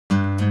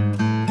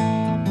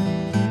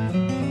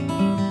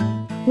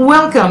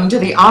Welcome to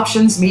the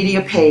Options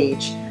Media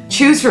page.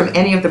 Choose from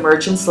any of the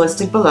merchants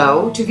listed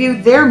below to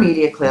view their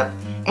media clip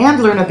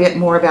and learn a bit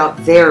more about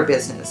their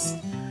business.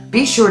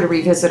 Be sure to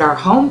revisit our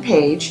home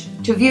page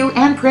to view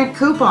and print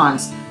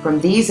coupons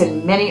from these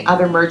and many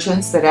other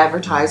merchants that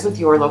advertise with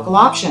your local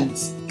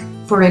options.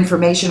 For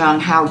information on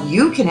how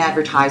you can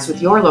advertise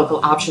with your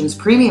local Options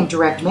Premium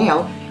Direct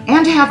Mail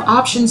and to have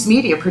Options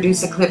Media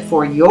produce a clip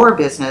for your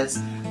business,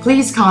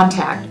 please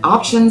contact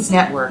Options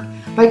Network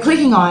by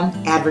clicking on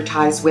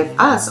Advertise with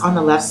Us on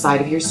the left side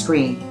of your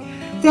screen.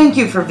 Thank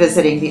you for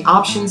visiting the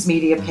Options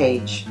Media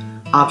page.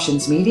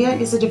 Options Media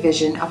is a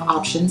division of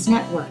Options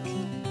Network.